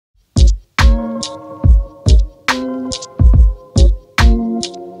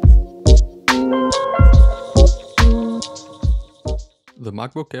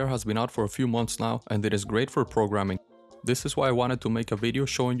MacBook Air has been out for a few months now and it is great for programming. This is why I wanted to make a video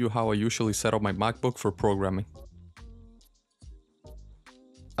showing you how I usually set up my MacBook for programming.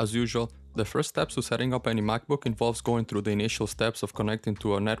 As usual, the first steps to setting up any MacBook involves going through the initial steps of connecting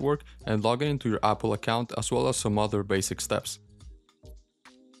to a network and logging into your Apple account, as well as some other basic steps.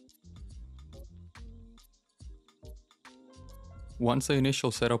 Once the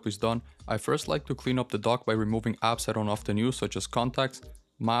initial setup is done, I first like to clean up the dock by removing apps I don't often use, such as Contacts,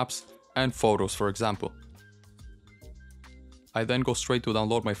 Maps, and Photos, for example. I then go straight to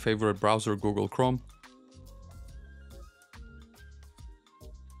download my favorite browser, Google Chrome.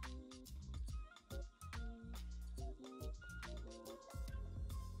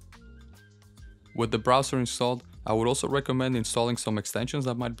 With the browser installed, I would also recommend installing some extensions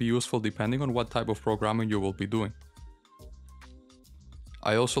that might be useful depending on what type of programming you will be doing.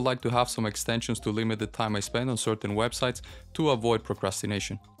 I also like to have some extensions to limit the time I spend on certain websites to avoid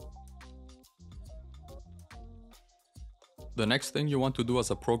procrastination. The next thing you want to do as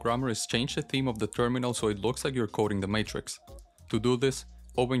a programmer is change the theme of the terminal so it looks like you're coding the matrix. To do this,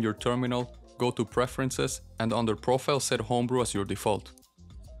 open your terminal, go to Preferences, and under Profile set Homebrew as your default.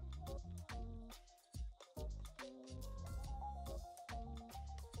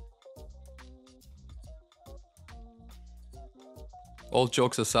 All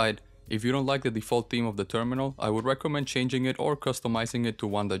jokes aside, if you don't like the default theme of the terminal, I would recommend changing it or customizing it to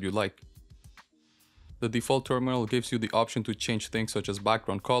one that you like. The default terminal gives you the option to change things such as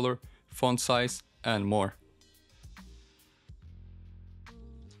background color, font size, and more.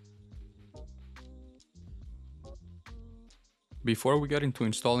 Before we get into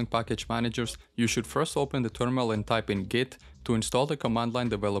installing package managers, you should first open the terminal and type in git to install the command line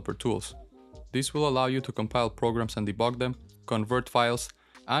developer tools. This will allow you to compile programs and debug them, convert files,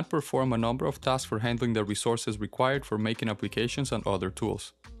 and perform a number of tasks for handling the resources required for making applications and other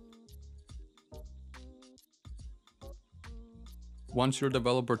tools. Once your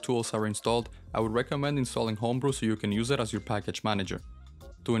developer tools are installed, I would recommend installing Homebrew so you can use it as your package manager.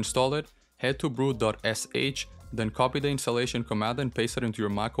 To install it, head to brew.sh, then copy the installation command and paste it into your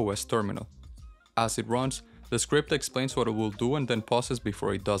macOS terminal. As it runs, the script explains what it will do and then pauses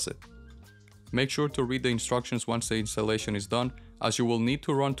before it does it. Make sure to read the instructions once the installation is done, as you will need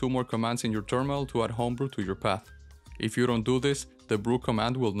to run 2 more commands in your terminal to add Homebrew to your path. If you don't do this, the brew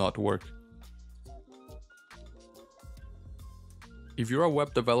command will not work. If you're a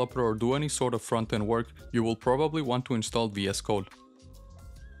web developer or do any sort of front-end work, you will probably want to install VS Code.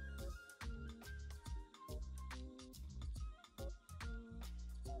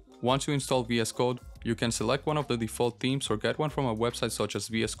 Once you install VS Code, you can select one of the default themes or get one from a website such as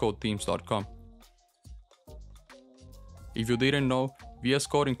vscodethemes.com. If you didn't know, VS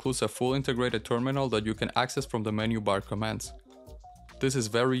Code includes a full integrated terminal that you can access from the menu bar commands. This is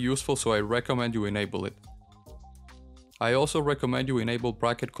very useful, so I recommend you enable it. I also recommend you enable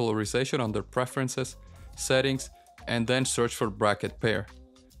bracket colorization under Preferences, Settings, and then search for bracket pair.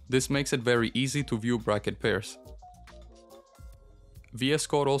 This makes it very easy to view bracket pairs. VS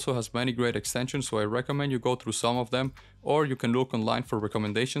Code also has many great extensions, so I recommend you go through some of them, or you can look online for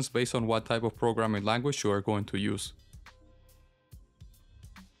recommendations based on what type of programming language you are going to use.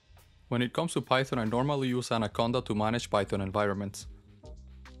 When it comes to Python, I normally use Anaconda to manage Python environments.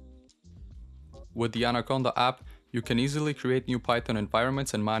 With the Anaconda app, you can easily create new Python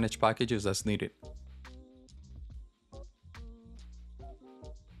environments and manage packages as needed.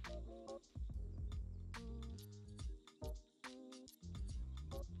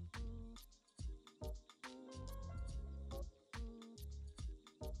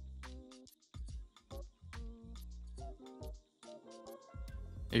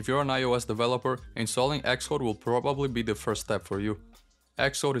 If you're an iOS developer, installing xCode will probably be the first step for you.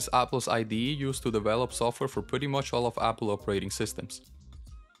 xCode is Apple's IDE used to develop software for pretty much all of Apple operating systems.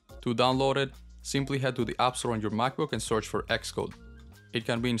 To download it, simply head to the App Store on your MacBook and search for xCode. It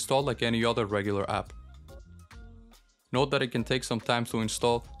can be installed like any other regular app. Note that it can take some time to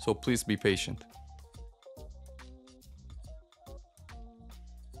install, so please be patient.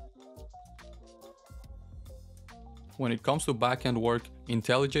 When it comes to backend work,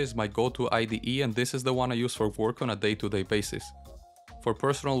 IntelliJ is my go-to IDE, and this is the one I use for work on a day-to-day basis. For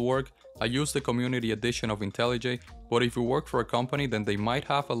personal work, I use the community edition of IntelliJ, but if you work for a company, then they might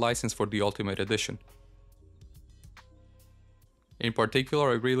have a license for the Ultimate Edition. In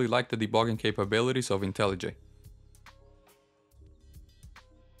particular, I really like the debugging capabilities of IntelliJ.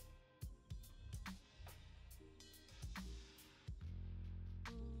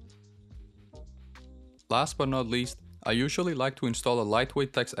 Last but not least, I usually like to install a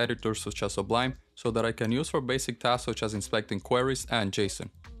lightweight text editor such as Sublime so that I can use for basic tasks such as inspecting queries and JSON.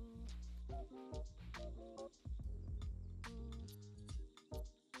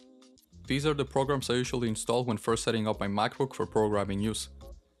 These are the programs I usually install when first setting up my MacBook for programming use.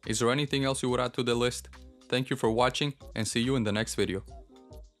 Is there anything else you would add to the list? Thank you for watching and see you in the next video.